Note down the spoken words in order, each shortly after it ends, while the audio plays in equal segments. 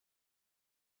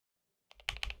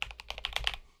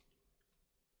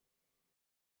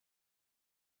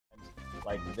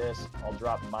like this. I'll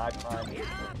drop my prime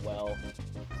as well.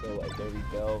 So like there we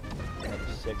go. Another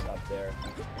 6 up there.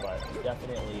 But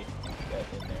definitely get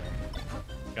in there.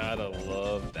 Gotta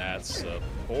love that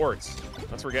support.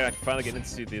 That's where we're finally getting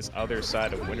into this other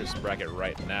side of winner's bracket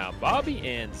right now. Bobby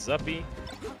and Zuppy.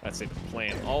 I'd say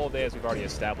playing all day as we've already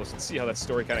established, and see how that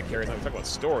story kind of carries on. We talk about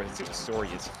story. Let's see what the story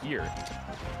is here.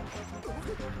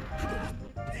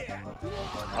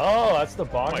 Oh, that's the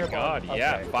bong rip. Oh my god,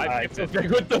 yeah, okay. 5 gifted. Okay,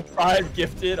 with the 5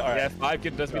 gifted. All right. Yeah, 5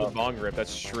 gifted does be the bong rip.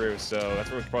 That's true. So that's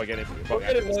where we're probably getting. We'll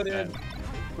get it loaded.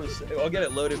 I'll get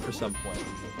it loaded for some point.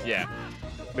 Yeah,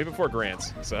 maybe before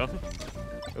grants. So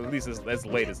at least as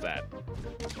late as that.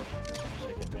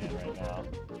 Chicken man right now.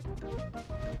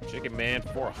 Chicken Man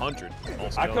 400,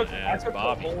 also I known cooked as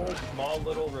Bobby. a whole small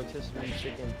little rotisserie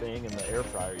chicken thing in the air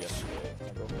fryer yesterday.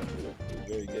 It was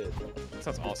very good. That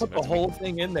sounds awesome. Put the whole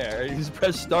thing in there. You just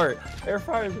press start. Air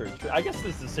fryers are. I guess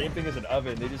this is the same thing as an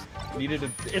oven. They just needed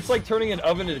a. It's like turning an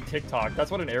oven into TikTok.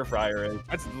 That's what an air fryer is.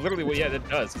 That's literally what. Yeah, that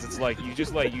does. Cause it's like you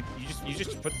just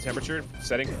put the temperature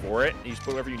setting for it, and you just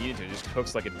put whatever you need into it. It just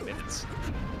cooks like in minutes.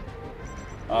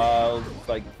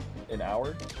 Like an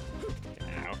hour.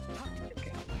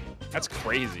 That's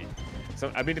crazy. So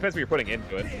I mean, it depends what you're putting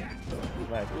into it.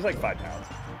 It was like 5 pounds.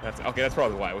 That's okay. That's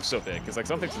probably why it was so big. Cause like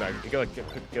some things, you get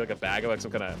like a bag of like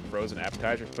some kind of frozen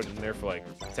appetizer, put it in there for like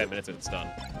 10 minutes and it's done.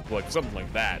 But like something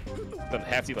like that, doesn't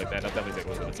have to eat like that. That'll definitely take a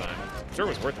little bit of time. I'm sure it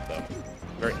was worth it though.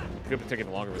 Very could have taken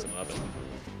longer with an oven.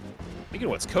 Speaking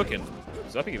of what's cooking,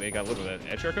 Zuppy may got a little bit of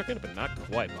that edge cooking, but not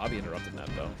quite. Bobby interrupted that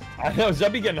though. I know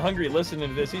Zuppy getting hungry listening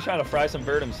to this. He's trying to fry some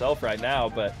bird himself right now,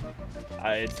 but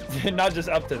it's not just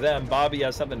up to them. Bobby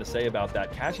has something to say about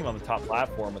that. Catching him on the top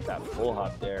platform with that full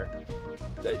hop there.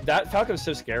 That Falco is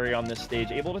so scary on this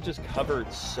stage, able to just cover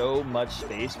so much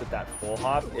space with that full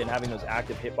hop and having those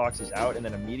active hitboxes out, and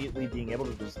then immediately being able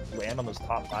to just land on those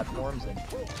top platforms and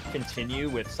continue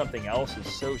with something else is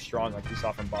so strong, like we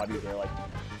saw from Bobby there. Like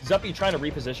Zuppy trying to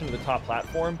reposition to the top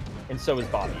platform, and so is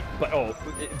Bobby. But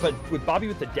with Bobby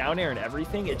with the down air and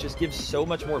everything, it just gives so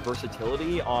much more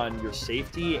versatility on your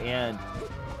safety and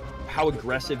how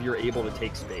aggressive you're able to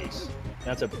take space.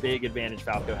 That's a big advantage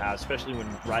Falco has, especially when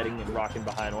riding and rocking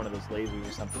behind one of those lasers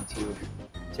or something too,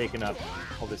 taking up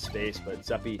all this space. But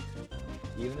Zuppy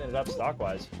evening it up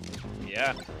stock-wise.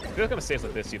 Yeah, I feel like on a stage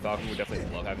like this, Falcon would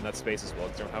definitely love having that space as well,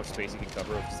 because how much space you can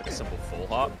cover with just like a simple full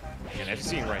hop. And as you're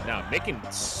seeing right now, making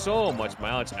so much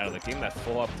mileage out of the game, that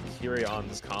full hop to carry on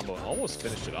this combo and almost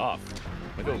finished it off.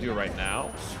 Like he'll do it right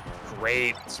now.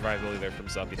 Great survivability there from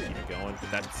Zuppy to keep it going.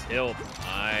 But that tilt,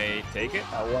 I take it.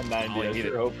 At 190, I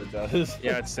sure hope it does.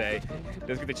 Yeah, I'd say.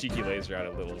 Does get the cheeky laser out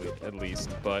a little bit, at least.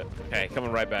 But hey,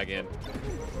 coming right back in.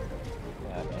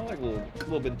 Yeah, I like a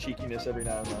little bit of cheekiness every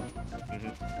now and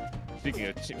then. Speaking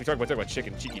of, we talk about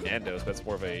chicken, cheeky Nando's, but that's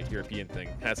more of a European thing.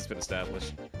 Has been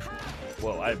established.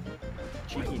 Whoa,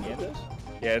 cheeky Nando's?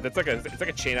 Yeah, it's like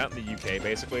a chain out in the UK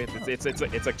basically.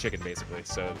 It's like chicken basically.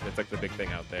 So it's like the big thing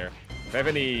out there. If I have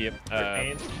any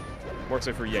works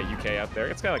for UK out there,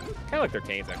 it's kind of like their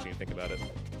canes actually. When you think about it.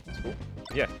 That's cool.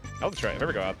 Yeah, I'll try it. If I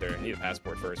ever go out there, I need a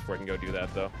passport first before I can go do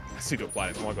that though. I just need to apply.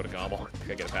 If I want to go to Gomel, I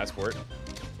gotta get a passport.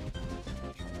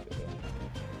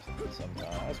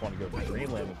 I just want to go to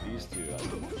Dreamland with these two. They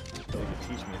could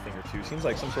teach me a thing or two. Seems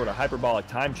like some sort of hyperbolic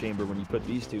time chamber when you put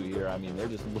these two here. I mean, they're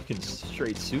just looking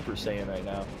straight Super Saiyan right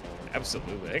now.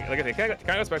 Absolutely. Like it kind of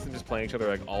goes back to just playing each other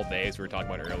like all day, as we were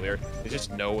talking about earlier. They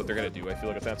just know what they're gonna do. I feel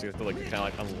like it's sometimes you have to like kind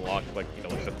of like unlock like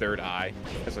like the third eye.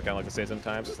 That's what I kind of like to say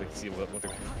sometimes, just like see what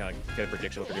they're kind of get a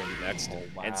prediction what they're gonna do next. Oh,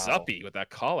 wow. And Zuppy with that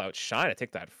call out shine to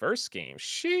take that first game.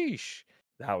 Sheesh.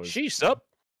 That was sheesh up.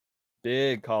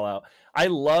 Big call out. I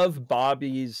love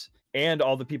Bobby's and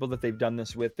all the people that they've done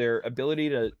this with, their ability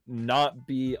to not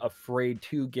be afraid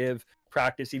to give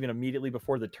practice even immediately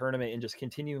before the tournament and just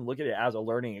continue and look at it as a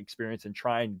learning experience and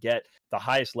try and get the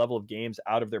highest level of games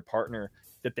out of their partner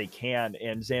that they can.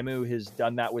 And Zamu has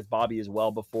done that with Bobby as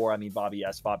well before. I mean, Bobby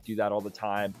SFOP do that all the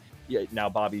time. Yeah, now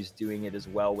Bobby's doing it as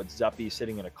well with Zuppy,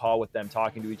 sitting in a call with them,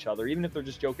 talking to each other. Even if they're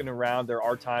just joking around, there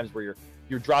are times where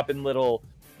you're dropping little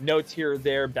notes here or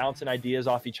there, bouncing ideas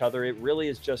off each other. It really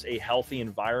is just a healthy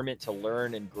environment to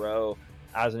learn and grow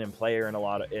as an player in a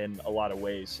lot of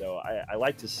ways. So I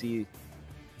like to see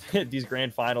these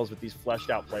grand finals with these fleshed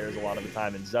out players a lot of the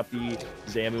time. And Zuppy,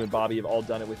 Zamu, and Bobby have all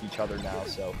done it with each other now.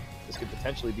 So this could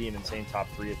potentially be an insane top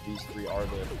 3 if these 3 are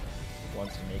the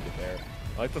ones to make it there.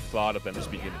 I like the thought of them just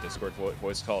being in the Discord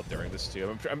voice call during this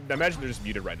too. I imagine they're just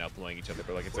muted right now playing each other,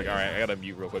 but like it's like, all right, I gotta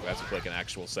mute real quick as we play like an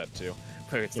actual set too.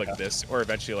 Where it's like this, or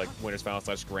eventually like winners final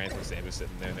 / grand with Zamu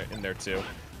sitting in there too.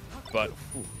 But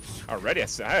already,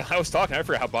 I was talking. I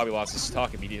forgot how Bobby lost his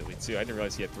stock immediately too. I didn't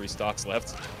realize he had 3 stocks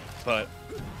left. But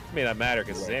it may not matter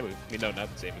because Zamu, I mean, no,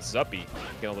 not Zamu, Zuppy,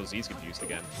 getting all those Z's confused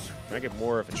again. Trying to get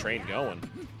more of a train going.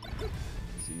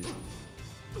 Z's.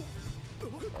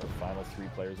 Our final 3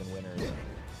 players and winners. These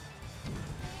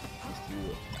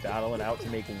 2 battling out to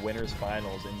make winners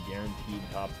finals and guaranteed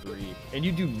top 3. And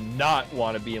you do not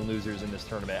want to be in losers in this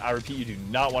tournament. I repeat, you do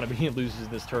not want to be in losers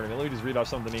in this tournament. Let me just read off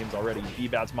some of the names already.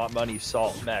 B-Bats, Mont Money,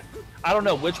 Salt, Mech. I don't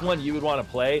know which one you would want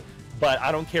to play, but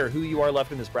I don't care who you are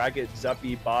left in this bracket,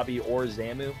 Zuppy, Bobby, or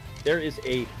Zamu. There is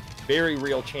a very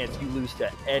real chance you lose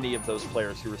to any of those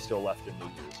players who are still left in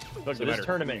losers. So this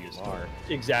tournament is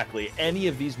exactly. Any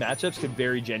of these matchups could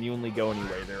very genuinely go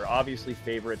anyway. There are obviously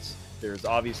favorites. There's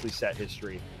obviously set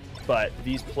history. But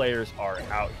these players are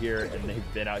out here, and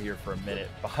they've been out here for a minute.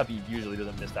 Bobby usually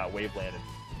doesn't miss that waveland, and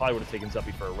probably would have taken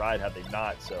Zuppy for a ride had they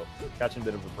not. So catching a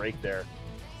bit of a break there.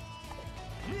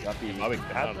 Zuppy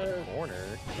had the corner.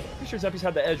 Pretty sure Zuppy's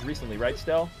had the edge recently, right,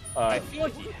 Stel? I feel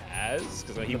like he has,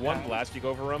 because he won last week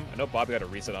over him. I know Bobby got a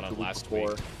reset on him last week.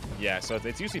 Yeah, so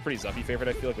it's usually pretty Zuppy favorite,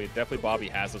 I feel like, but definitely Bobby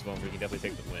has those moments where he can definitely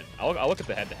take the win. I'll look at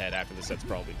the head-to-head after the set's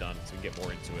probably done, so we can get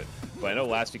more into it. But I know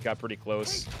last week got pretty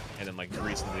close, and then, like,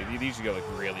 recently, they usually go, like,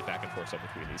 really back and forth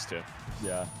between these 2.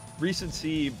 Yeah.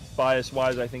 Recency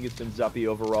bias-wise, I think it's been Zuppy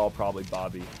overall, probably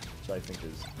Bobby, which I think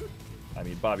is... I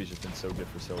mean, Bobby's just been so good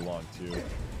for so long, too.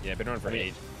 Yeah, been around for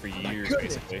years,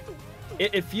 basically.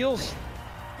 It feels...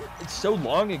 It's so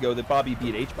long ago that Bobby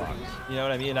beat HBox. You know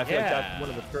what I mean? I feel like that's one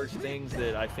of the first things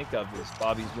that I think of is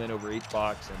Bobby's win over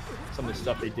HBox and some of the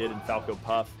stuff they did in Falco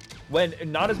Puff. When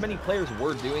not as many players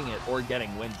were doing it or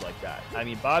getting wins like that. I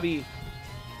mean, Bobby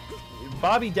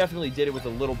definitely did it with a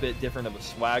little bit different of a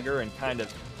swagger and kind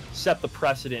of set the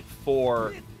precedent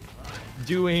for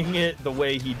doing it the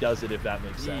way he does it, if that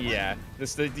makes sense. Yeah,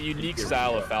 the unique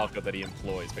style of Falco that he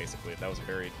employs, basically. That was a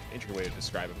very intricate way to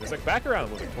describe it. It's like back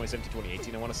around, was it 2017,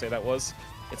 2018, I want to say that was.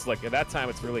 It's like, at that time,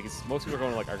 it's really, most people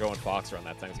are going Fox around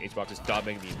that time, because HBox is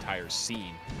dominating the entire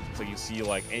scene. So you see,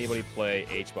 like, anybody play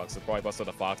HBox, they'll probably bust out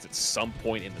a Fox at some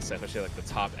point in the set, especially, like, the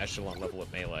top echelon level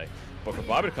of Melee. But for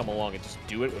Bobby to come along and just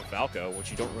do it with Falco, which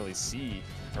you don't really see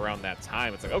around that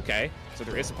time, it's like, okay, so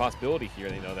there is a possibility here,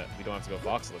 you know, that we don't have to go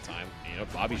Fox all the time. And, you know,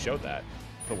 Bobby showed that.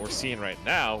 But we're seeing right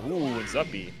now, ooh, and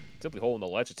Zuppy simply holding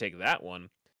the ledge to take that one.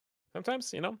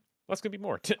 Sometimes, you know, less could be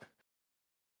more.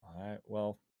 All right,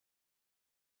 well,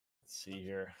 let's see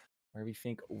here. Where do we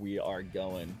think we are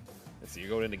going? Let's see, you're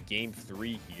going into game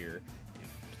 3 here.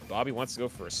 Bobby wants to go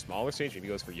for a smaller stage. Maybe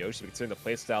he goes for Yoshi. Considering the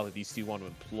playstyle that these 2 want to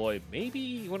employ, maybe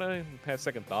you want to have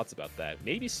second thoughts about that.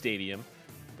 Maybe Stadium.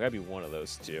 That'd be one of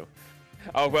those 2.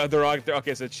 Oh, well, they're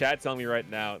okay. So chat telling me right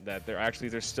now that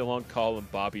they're still on call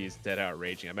and Bobby is dead out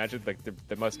raging. I imagine like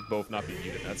they must both not be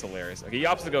muted. That's hilarious. Okay, he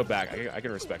opts to go back. I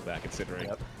can respect that considering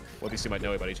what these 2 might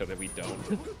know about each other that we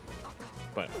don't.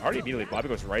 But already immediately, Bobby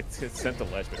goes right to center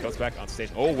ledge, but comes back on stage.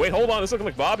 Oh wait, hold on. This looking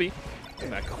like Bobby.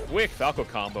 And that quick Falco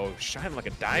combo, shining like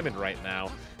a diamond right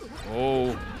now.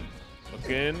 Oh.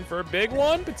 Looking for a big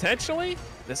one, potentially.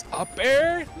 This up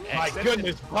air. My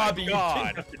goodness, Bobby,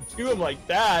 God. You can't do him like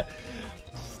that.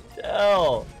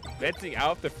 Still. Venting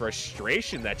out the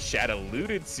frustration that Chad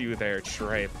alluded to there,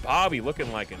 Trey. Bobby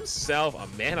looking like himself, a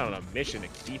man on a mission to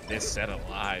keep this set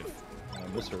alive.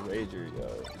 Mr. Rager,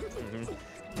 yo.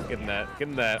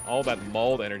 Getting that all that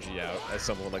mauled energy out, as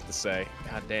someone would like to say.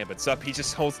 God damn, but Zuppy, he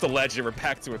just holds the ledge and we're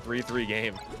back to a 3-3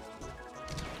 game.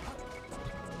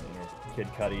 Kid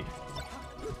Cudi.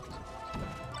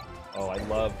 Oh, I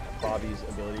love Bobby's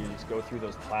ability to just go through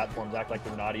those platforms, act like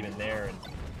they're not even there, and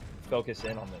focus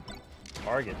in on the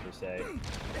target, per se.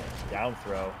 Down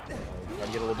throw. Try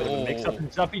to get a little bit of a mix-up,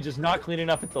 and Zuppy just not cleaning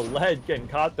up at the ledge, getting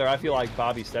caught there. I feel like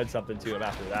Bobby said something to him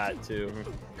after that, too.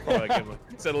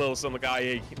 Said a little some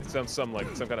guy, some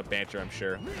kind of banter, I'm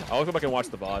sure. I'll go back and watch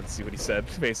the VOD and see what he said,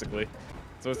 basically.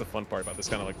 It's always the fun part about this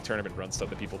kind of like tournament run stuff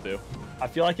that people do. I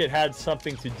feel like it had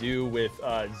something to do with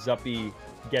Zuppy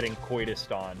getting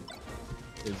coitused on.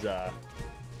 Is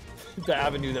the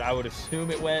avenue that I would assume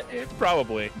it went.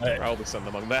 Probably something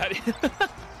among that.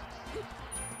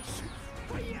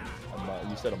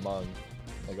 You said among,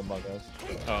 like Among Us.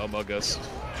 Oh, Among Us.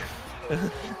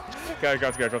 Got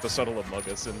the subtle Among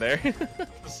Us in there.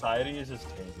 Society is just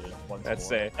tainted.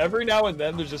 That's it. Every now and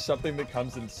then, there's just something that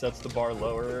comes and sets the bar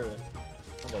lower.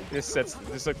 Like, this sets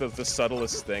just like the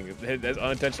subtlest thing. As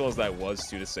unintentional as that was,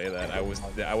 too, to say that I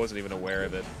wasn't even aware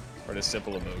of it. Or just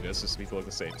simple Among Us, just people look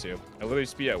the same too. I literally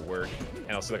just be at work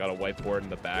and I'll see like on a whiteboard in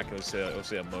the back and it'll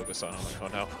say Among Us on. I'm like, oh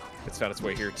no, it's found its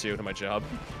way here too to my job.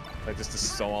 Like just the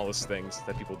smallest things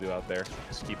that people do out there,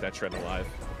 just keep that trend alive.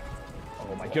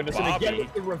 Oh my goodness, and again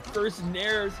with the reverse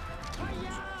nairs.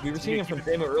 We were seeing him from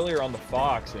Demo earlier on the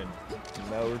Fox, and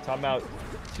we're talking about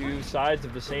two sides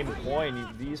of the same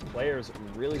coin. These players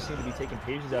really seem to be taking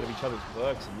pages out of each other's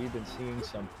books, and we've been seeing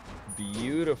some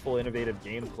beautiful, innovative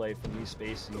gameplay from these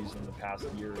spaces in the past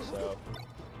year or so.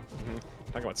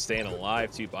 Talking about staying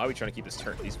alive too. Bobby trying to keep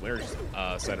these winners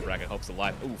side of bracket hopes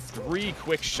alive. Ooh, 3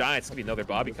 quick shines. It's gonna be another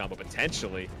Bobby combo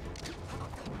potentially.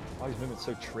 Bobby's movement's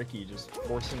so tricky, just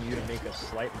forcing you to make a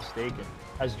slight mistake. And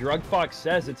as Drug Fox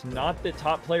says, it's not that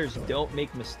top players don't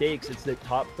make mistakes, it's that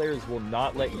top players will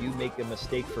not let you make a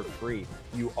mistake for free.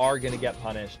 You are going to get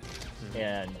punished,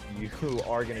 and you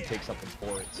are going to take something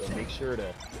for it. So make sure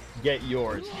to get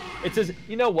yours. It says,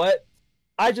 you know what?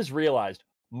 I just realized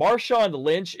Marshawn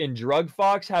Lynch and Drug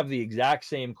Fox have the exact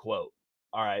same quote.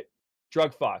 All right,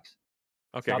 Drug Fox.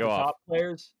 Okay, go off. Top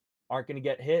players aren't going to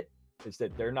get hit. It's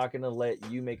that they're not going to let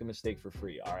you make a mistake for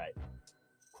free. All right.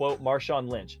 Quote Marshawn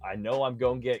Lynch. I know I'm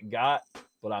going to get got,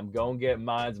 but I'm going to get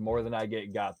mines more than I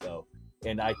get got, though.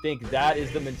 And I think that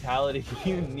is the mentality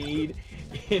you need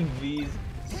in these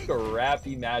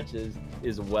scrappy matches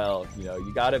as well. You know,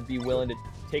 you got to be willing to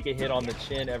take a hit on the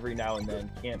chin every now and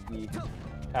then. Can't be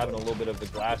having a little bit of the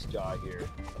glass jaw here.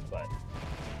 But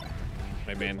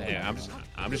hey man, hey,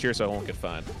 I'm just here so I won't get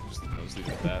fined. I'll just leave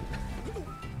it at that.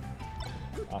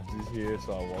 I'm just here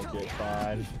so I won't get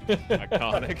fined.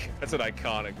 Iconic. That's an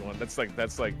iconic one. That's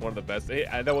like one of the best.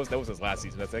 That was his last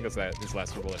season. I think it was his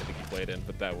last Super Bowl I think he played in.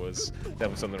 But that was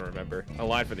something to remember. A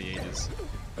line for the ages.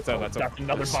 That's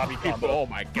another Bobby combo. Oh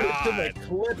my god!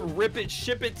 Clip, rip it,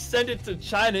 ship it, send it to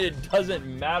China. It doesn't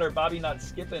matter. Bobby not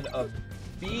skipping a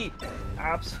beat.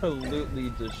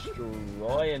 Absolutely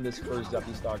destroying this first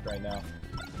Zuppy stock right now.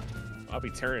 Bobby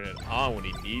turning it on when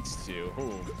he needs to.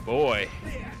 Oh boy.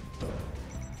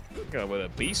 Go with a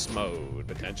beast mode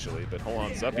potentially, but hold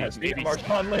on, Zuppy. Maybe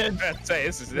Marshawn Lynch. Say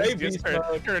this is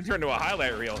turn into a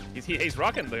highlight reel. He's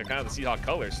rocking the kind of the Seahawk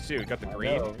colors too. He got the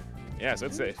green. Yeah, so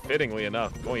it's fittingly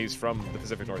enough. Only he's from the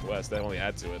Pacific Northwest. That only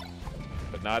add to it,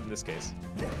 but not in this case.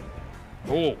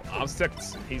 Oh,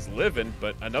 he's living,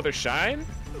 but another shine.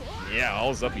 Yeah,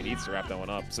 all Zuppy needs to wrap that one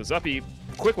up. So Zuppy,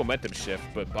 quick momentum shift,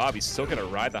 but Bobby's still gonna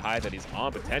ride the high that he's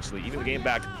on potentially. Even the game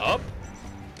back up.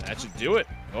 That should do it.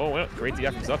 Oh, well, great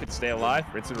DF from Zuppy to stay alive.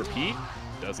 Rinse and repeat.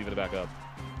 Does even it back up.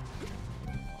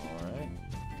 All right.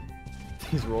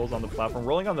 These rolls on the platform.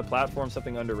 Rolling on the platform,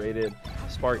 something underrated.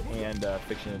 Spark and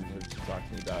Fiction are talking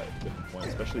to me about at different points,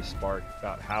 especially Spark,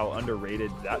 about how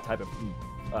underrated that type of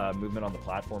movement on the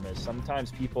platform is.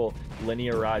 Sometimes people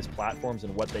linearize platforms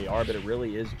and what they are, but it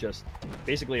really is just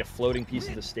basically a floating piece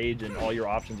of the stage, and all your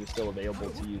options are still available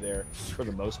to you there for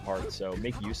the most part. So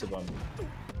make use of them.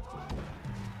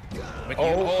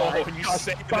 You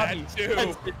say that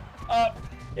too. Up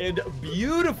and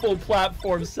beautiful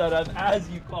platform setup as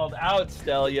you called out,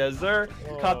 Stelia. Zer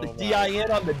caught the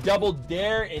DIN on the double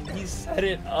dare, and he set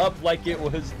it up like it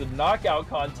was the knockout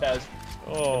contest.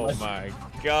 Oh my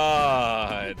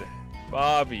god,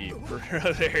 Bobby,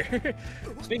 brother.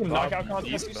 Speaking of knockout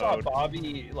contest, you saw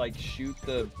Bobby like shoot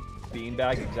the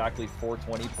beanbag exactly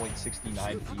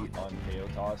 420.69 feet on KO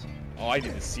toss. Oh, I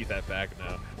need to see that back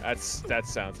now. That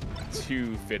sounds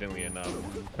too fittingly enough.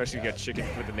 Especially if you got Chicken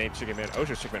with the name Chicken Man.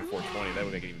 Osha's Chicken Man 420. That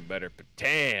would make it even better. But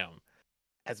damn,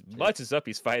 as much as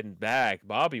Zuppy's fighting back,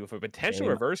 Bobby with a potential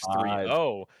reverse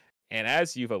 3-0. And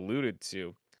as you've alluded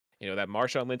to, you know, that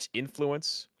Marshawn Lynch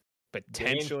influence,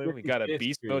 potentially we got a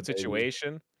beast mode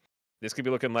situation. This could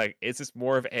be looking like, is this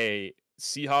more of a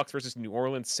Seahawks versus New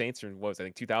Orleans Saints, or what was I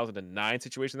think 2009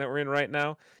 situation that we're in right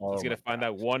now? He's gonna find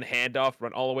that one handoff,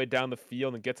 run all the way down the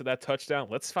field, and get to that touchdown.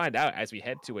 Let's find out as we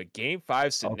head to a Game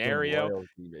 5 scenario.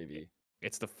 Loyalty,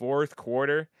 it's the fourth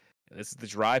quarter. And this is the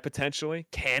drive potentially.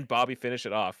 Can Bobby finish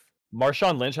it off?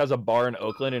 Marshawn Lynch has a bar in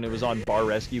Oakland, and it was on Bar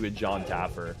Rescue with John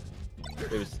Taffer.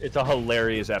 It's a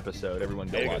hilarious episode. Everyone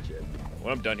go watch it.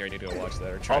 When I'm done here, I need to go watch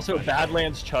that. Also,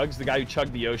 Badlands Chugs, the guy who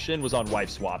chugged the ocean, was on Wife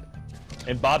Swap.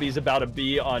 And Bobby's about to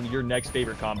be on your next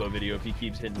favorite combo video if he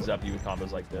keeps hitting Zuppy with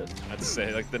combos like this. I'd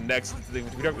say like the next thing,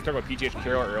 we talked about PGH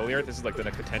Carroll earlier. This is like the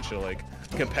next potential like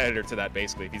competitor to that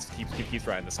basically. If he keeps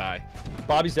riding this high.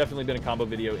 Bobby's definitely been a combo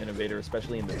video innovator,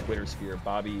 especially in the Twitter sphere.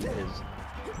 Bobby is,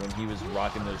 when he was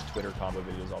rocking those Twitter combo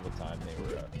videos all the time, they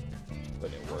were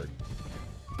putting in work.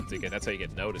 So again, that's how you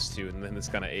get noticed too, and then this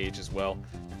kind of age as well.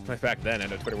 Back then, I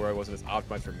know Twitter where wasn't as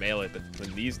optimized for melee, but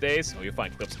when these days, you'll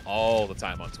find clips all the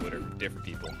time on Twitter from different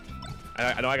people.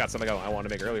 I know I got something I wanted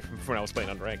to make earlier from when I was playing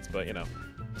unranked, but you know,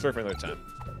 sorry for another time.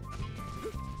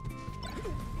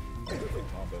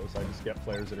 Combos. I just get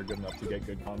players that are good enough to get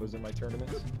good combos in my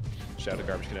tournaments. Shout out to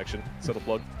Garbage Connection. Subtle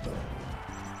plug.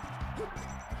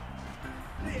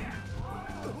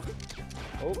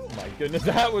 Oh my goodness,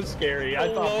 that was scary.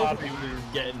 I thought Bobby was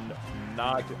getting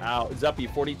knocked out. Zuppy,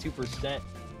 42%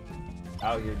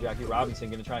 out here. Jackie Robinson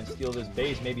gonna try and steal this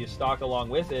base, maybe a stock along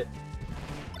with it.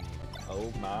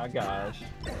 Oh my gosh.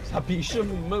 Zuppy should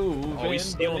move. Oh, he's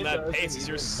stealing that base, as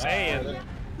you're saying.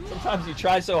 Sometimes you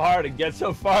try so hard and get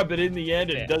so far, but in the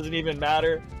end, it doesn't even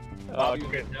matter. Oh,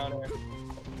 good.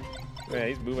 Man,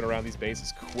 he's moving around these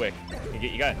bases quick.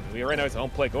 We right now it's home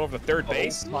plate. Going over the third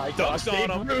base. My gosh, Dunks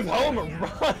on him. Ruth home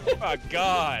run. My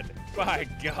God. My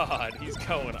God. He's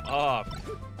going off.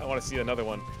 I want to see another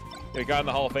one. We got in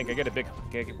the Hall of Fame. Can I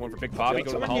get one for Big Bobby?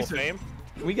 Go to the Hall of Fame.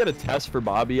 Can we get a test for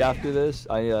Bobby after this?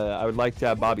 I would like to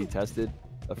have Bobby tested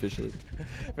officially.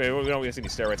 Man, we don't see any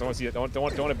steroids. I want to see. Don't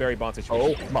want a Barry Bonds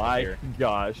situation. Oh my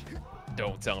gosh.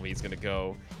 Don't tell me he's gonna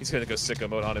go. He's gonna go sicko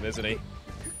mode on him, isn't he?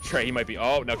 Trey, he might be.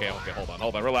 Oh, okay.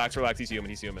 Hold on. Relax. He's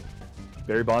human.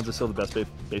 Barry Bonds is still the best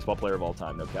baseball player of all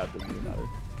time. No cap, doesn't even matter.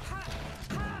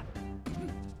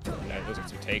 Yeah, those are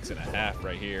 2 takes and a half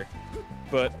right here.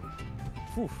 But,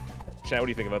 whew. Chad, what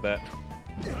do you think about that?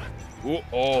 Ooh,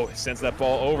 oh, sends that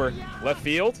ball over left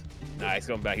field. Nah, he's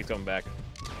coming back.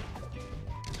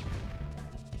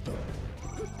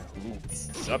 Ooh,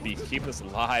 Zuppy keeping us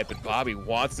alive, but Bobby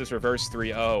wants this reverse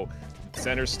 3-0.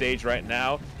 Center stage right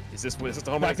now. Is this the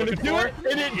home run he's looking for?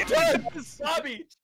 And it does! Bobby